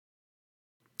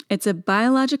It's a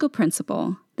biological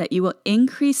principle that you will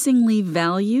increasingly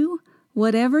value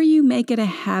whatever you make it a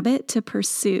habit to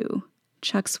pursue.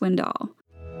 Chuck Swindoll.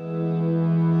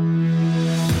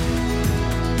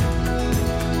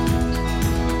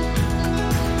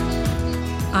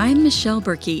 I'm Michelle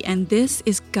Berkey, and this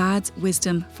is God's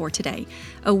Wisdom for Today,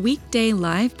 a weekday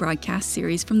live broadcast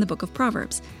series from the book of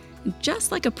Proverbs.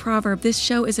 Just like a proverb, this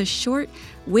show is a short,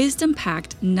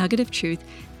 wisdom-packed nugget of truth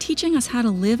teaching us how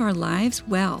to live our lives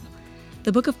well.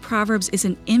 The book of Proverbs is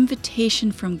an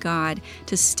invitation from God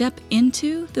to step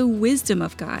into the wisdom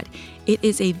of God. It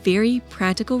is a very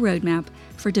practical roadmap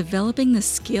for developing the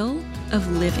skill of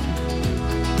living.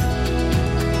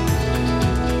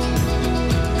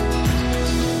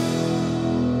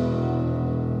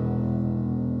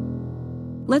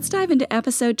 Let's dive into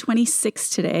episode 26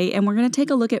 today, and we're going to take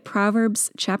a look at Proverbs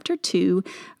chapter 2,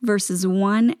 verses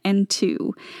 1 and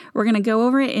 2. We're going to go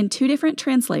over it in two different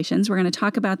translations. We're going to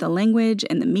talk about the language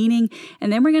and the meaning,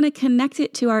 and then we're going to connect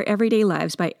it to our everyday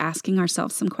lives by asking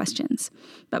ourselves some questions.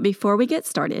 But before we get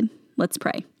started, let's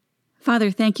pray.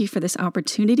 Father, thank you for this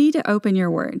opportunity to open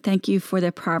your word. Thank you for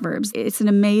the Proverbs. It's an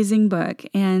amazing book,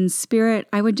 and Spirit,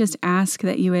 I would just ask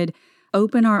that you would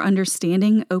open our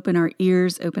understanding, open our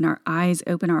ears, open our eyes,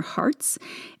 open our hearts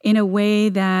in a way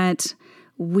that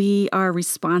we are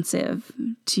responsive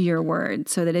to your word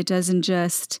so that it doesn't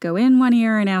just go in one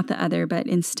ear and out the other, but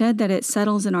instead that it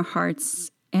settles in our hearts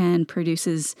and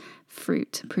produces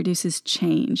fruit, produces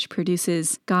change,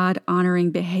 produces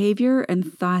God-honoring behavior and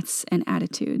thoughts and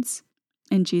attitudes.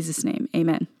 In Jesus' name,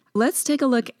 amen. Let's take a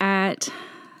look at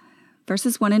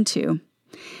verses 1 and 2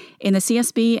 in the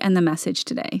CSB and the Message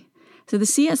today. So the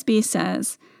CSB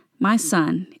says, "My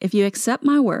son, if you accept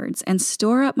my words and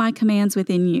store up my commands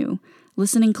within you,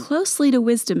 listening closely to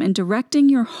wisdom and directing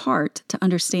your heart to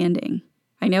understanding."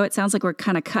 I know it sounds like we're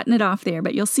kind of cutting it off there,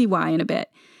 but you'll see why in a bit.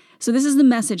 So this is the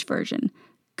Message version.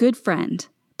 "Good friend,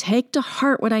 take to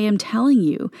heart what I am telling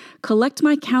you. Collect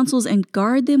my counsels and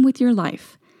guard them with your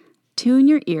life. Tune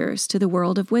your ears to the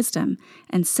world of wisdom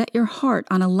and set your heart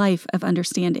on a life of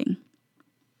understanding."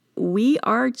 We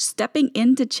are stepping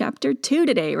into chapter 2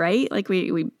 today, right? Like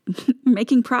we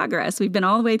making progress. We've been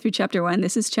all the way through chapter 1.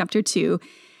 This is chapter 2.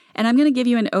 And I'm going to give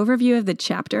you an overview of the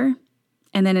chapter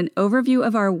and then an overview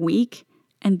of our week,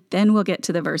 and then we'll get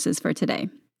to the verses for today.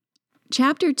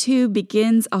 Chapter 2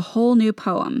 begins a whole new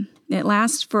poem. It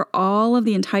lasts for all of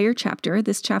the entire chapter.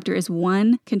 This chapter is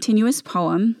one continuous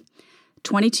poem,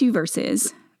 22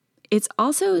 verses. It's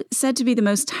also said to be the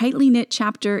most tightly knit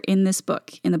chapter in this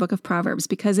book, in the book of Proverbs,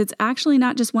 because it's actually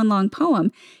not just one long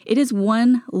poem. It is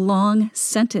one long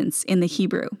sentence in the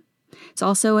Hebrew. It's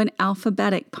also an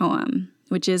alphabetic poem,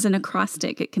 which is an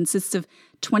acrostic. It consists of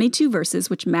 22 verses,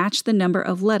 which match the number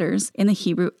of letters in the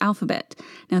Hebrew alphabet.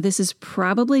 Now, this is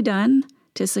probably done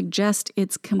to suggest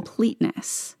its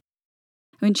completeness.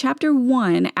 In chapter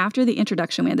 1, after the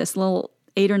introduction, we had this little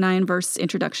 8 or 9 verse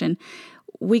introduction.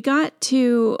 We got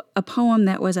to a poem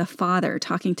that was a father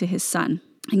talking to his son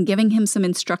and giving him some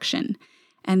instruction.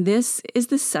 And this is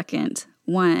the second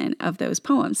one of those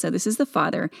poems. So this is the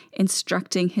father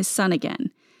instructing his son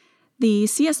again. The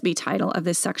CSB title of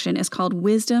this section is called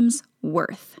Wisdom's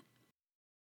Worth.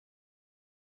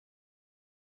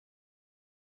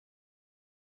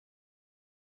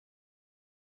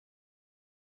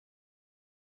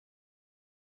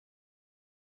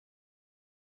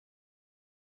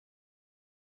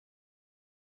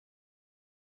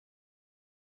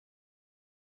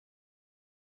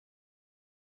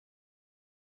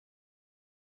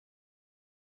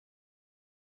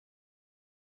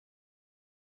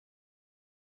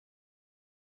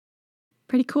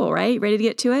 Pretty cool, right? Ready to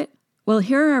get to it? Well,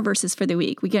 here are our verses for the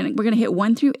week. We're going to hit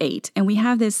 1 through 8, and we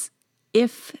have this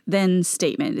if-then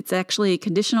statement. It's actually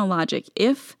conditional logic.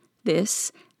 If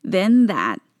this, then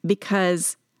that,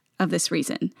 because of this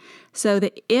reason. So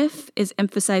the if is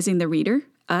emphasizing the reader,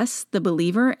 us, the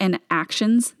believer, and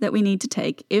actions that we need to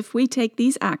take. If we take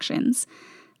these actions,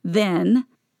 then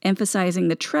emphasizing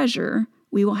the treasure,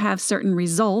 we will have certain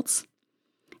results.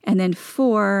 And then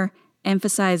for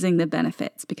emphasizing the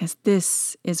benefits, because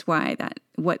this is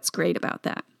what's great about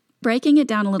that. Breaking it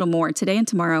down a little more, today and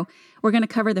tomorrow, we're going to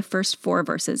cover the first 4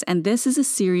 verses, and this is a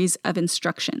series of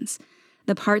instructions.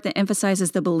 The part that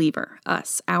emphasizes the believer,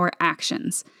 us, our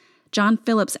actions. John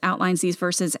Phillips outlines these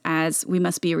verses as we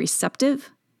must be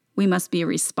receptive, we must be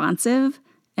responsive,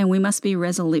 and we must be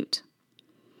resolute.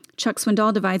 Chuck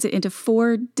Swindoll divides it into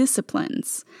 4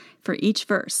 disciplines for each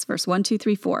verse. Verse 1, 2,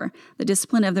 3, 4. The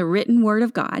discipline of the written word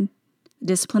of God,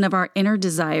 discipline of our inner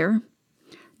desire,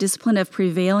 discipline of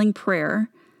prevailing prayer,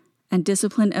 and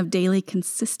discipline of daily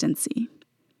consistency.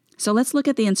 So let's look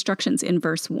at the instructions in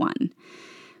verse 1.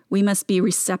 We must be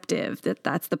receptive.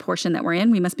 That's the portion that we're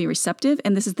in. We must be receptive,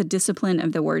 and this is the discipline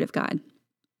of the Word of God.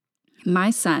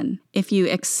 My son, if you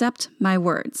accept my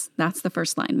words, that's the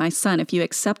first line. My son, if you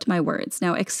accept my words.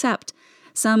 Now, accept,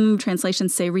 some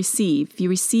translations say receive. If you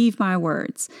receive my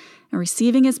words. And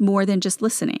receiving is more than just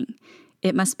listening.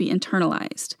 It must be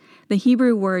internalized. The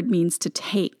Hebrew word means to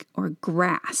take or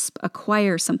grasp,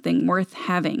 acquire something worth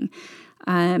having.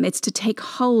 It's to take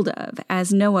hold of,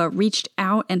 as Noah reached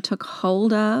out and took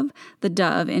hold of the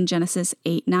dove in Genesis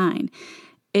 8:9.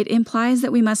 It implies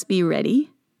that we must be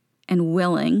ready and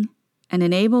willing and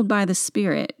enabled by the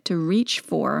Spirit to reach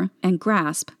for and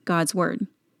grasp God's word.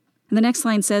 And the next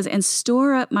line says, and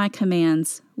store up my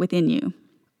commands within you.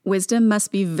 Wisdom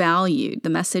must be valued, the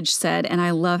Message said, and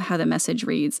I love how the Message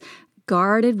reads,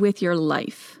 guarded with your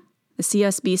life. The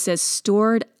CSB says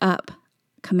stored up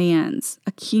commands,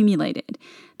 accumulated.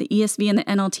 The ESV and the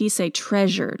NLT say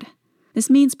treasured. This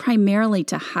means primarily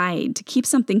to hide, to keep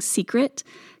something secret,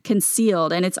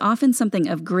 concealed, and it's often something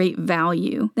of great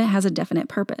value that has a definite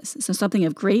purpose. So something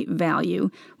of great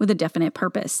value with a definite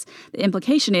purpose. The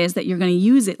implication is that you're going to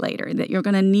use it later, that you're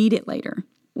going to need it later.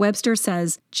 Webster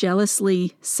says,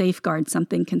 jealously safeguard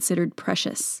something considered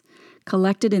precious,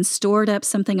 collected and stored up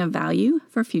something of value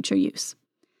for future use.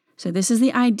 So this is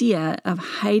the idea of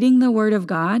hiding the word of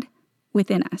God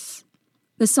within us.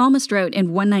 The psalmist wrote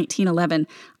in 119:11,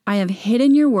 I have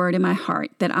hidden your word in my heart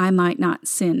that I might not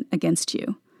sin against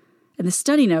you. And the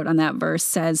study note on that verse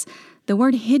says, the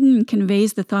word hidden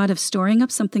conveys the thought of storing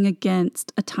up something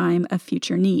against a time of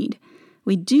future need.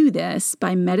 We do this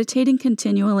by meditating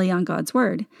continually on God's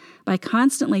word, by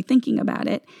constantly thinking about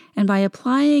it, and by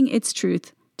applying its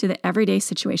truth to the everyday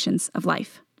situations of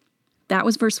life. That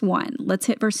was verse 1. Let's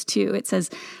hit verse 2. It says,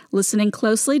 listening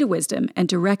closely to wisdom and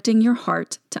directing your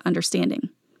heart to understanding.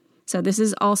 So this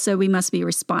is also, we must be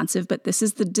responsive, but this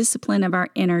is the discipline of our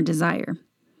inner desire.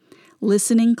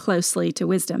 Listening closely to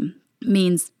wisdom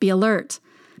means be alert.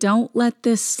 Don't let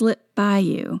this slip by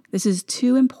you. This is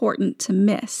too important to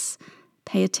miss.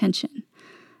 Pay attention.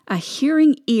 A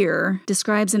hearing ear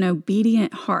describes an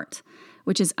obedient heart,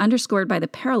 which is underscored by the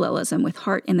parallelism with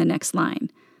heart in the next line.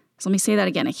 So let me say that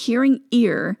again. A hearing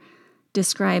ear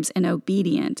describes an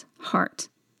obedient heart.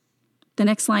 The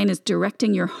next line is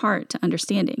directing your heart to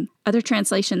understanding. Other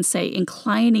translations say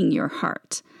inclining your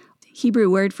heart.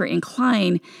 Hebrew word for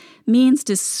incline means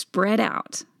to spread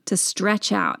out, to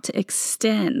stretch out, to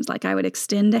extend, like I would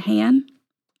extend a hand,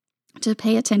 to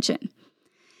pay attention.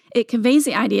 It conveys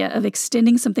the idea of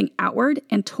extending something outward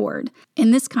and toward. In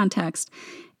this context,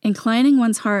 inclining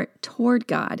one's heart toward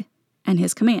God and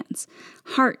his commands.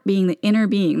 Heart being the inner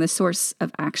being, the source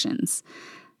of actions.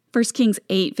 1 Kings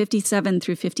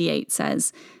 8:57-58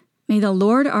 says, May the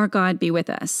Lord our God be with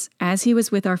us, as he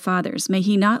was with our fathers. May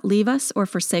he not leave us or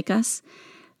forsake us,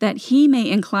 that he may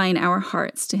incline our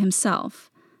hearts to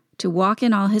himself, to walk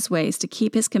in all his ways, to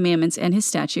keep his commandments and his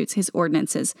statutes, his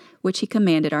ordinances, which he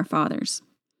commanded our fathers.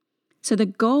 So the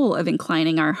goal of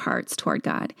inclining our hearts toward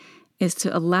God is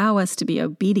to allow us to be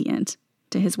obedient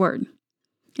to his word.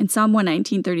 In Psalm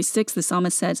 119:36, the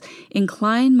psalmist says,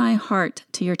 Incline my heart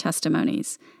to your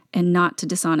testimonies and not to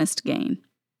dishonest gain.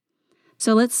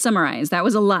 So let's summarize. That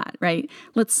was a lot, right?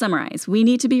 Let's summarize. We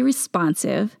need to be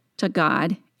responsive to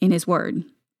God in his word.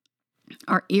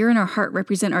 Our ear and our heart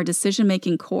represent our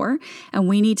decision-making core, and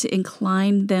we need to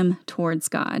incline them towards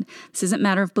God. This isn't a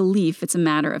matter of belief. It's a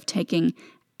matter of taking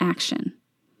action.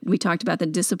 We talked about the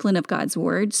discipline of God's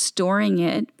word, storing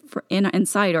it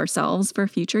inside ourselves for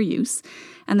future use,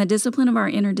 and the discipline of our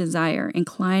inner desire,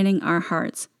 inclining our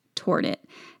hearts toward it.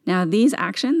 Now, these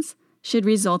actions should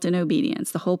result in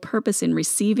obedience. The whole purpose in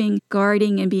receiving,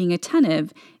 guarding, and being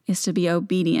attentive is to be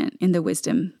obedient in the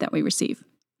wisdom that we receive.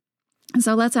 And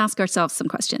so let's ask ourselves some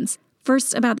questions.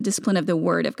 First, about the discipline of the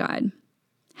Word of God.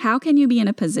 How can you be in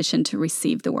a position to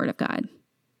receive the Word of God?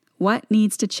 What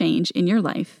needs to change in your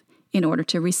life in order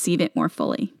to receive it more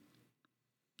fully?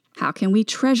 How can we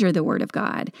treasure the Word of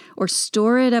God or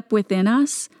store it up within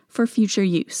us for future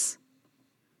use?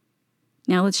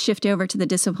 Now let's shift over to the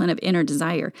discipline of inner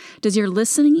desire. Does your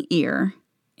listening ear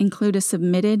include a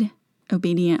submitted,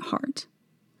 obedient heart?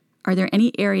 Are there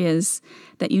any areas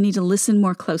that you need to listen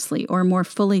more closely or more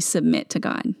fully submit to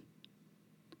God?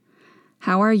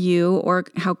 How are you, or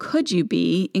how could you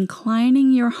be,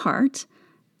 inclining your heart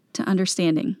to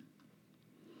understanding?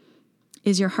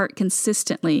 Is your heart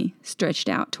consistently stretched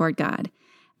out toward God?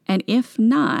 And if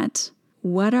not,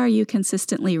 what are you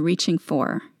consistently reaching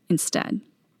for instead?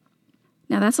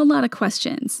 Now, that's a lot of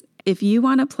questions, If you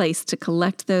want a place to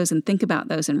collect those and think about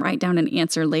those and write down an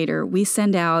answer later, we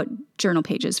send out journal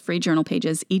pages, free journal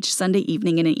pages, each Sunday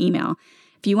evening in an email.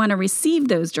 If you want to receive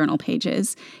those journal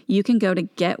pages, you can go to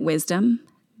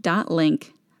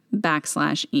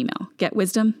getwisdom.link/email.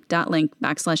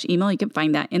 Getwisdom.link/email. You can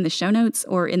find that in the show notes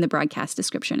or in the broadcast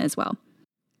description as well.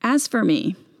 As for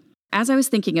me, as I was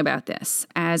thinking about this,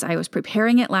 as I was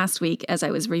preparing it last week, as I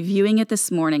was reviewing it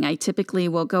this morning, I typically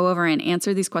will go over and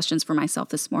answer these questions for myself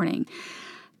this morning.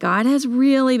 God has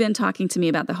really been talking to me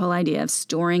about the whole idea of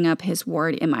storing up His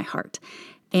Word in my heart.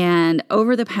 And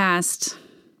over the past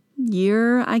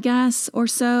year, I guess, or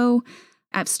so,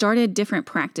 I've started different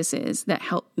practices that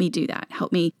help me do that,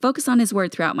 help me focus on His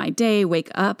Word throughout my day, wake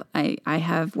up. I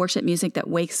have worship music that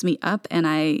wakes me up, and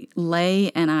I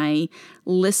lay and I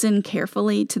listen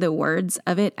carefully to the words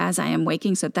of it as I am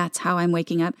waking. So that's how I'm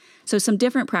waking up. So some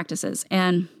different practices.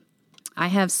 And I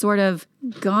have sort of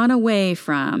gone away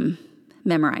from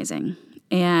memorizing.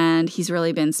 And He's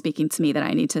really been speaking to me that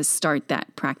I need to start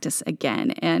that practice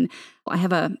again. And I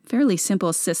have a fairly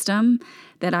simple system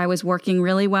that I was working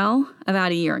really well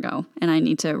about a year ago, and I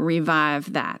need to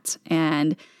revive that.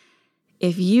 And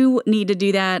if you need to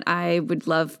do that, I would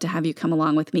love to have you come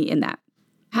along with me in that.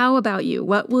 How about you?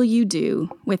 What will you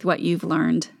do with what you've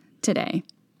learned today?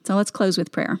 So let's close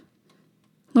with prayer.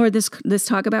 Lord, this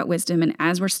talk about wisdom, and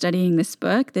as we're studying this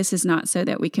book, this is not so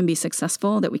that we can be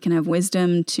successful, that we can have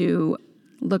wisdom to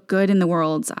look good in the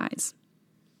world's eyes.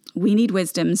 We need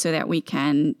wisdom so that we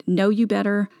can know you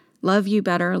better,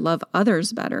 love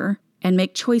others better, and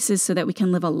make choices so that we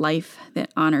can live a life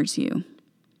that honors you.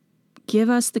 Give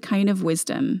us the kind of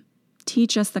wisdom,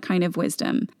 teach us the kind of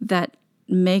wisdom that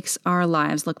makes our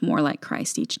lives look more like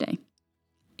Christ each day.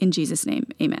 In Jesus' name,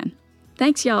 amen.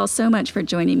 Thanks, y'all, so much for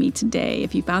joining me today.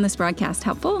 If you found this broadcast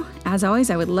helpful, as always,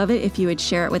 I would love it if you would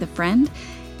share it with a friend.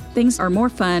 Things are more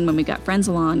fun when we've got friends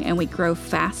along, and we grow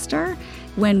faster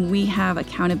when we have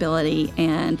accountability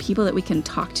and people that we can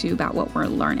talk to about what we're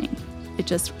learning. It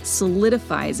just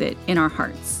solidifies it in our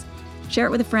hearts. Share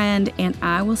it with a friend, and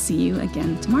I will see you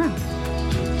again tomorrow.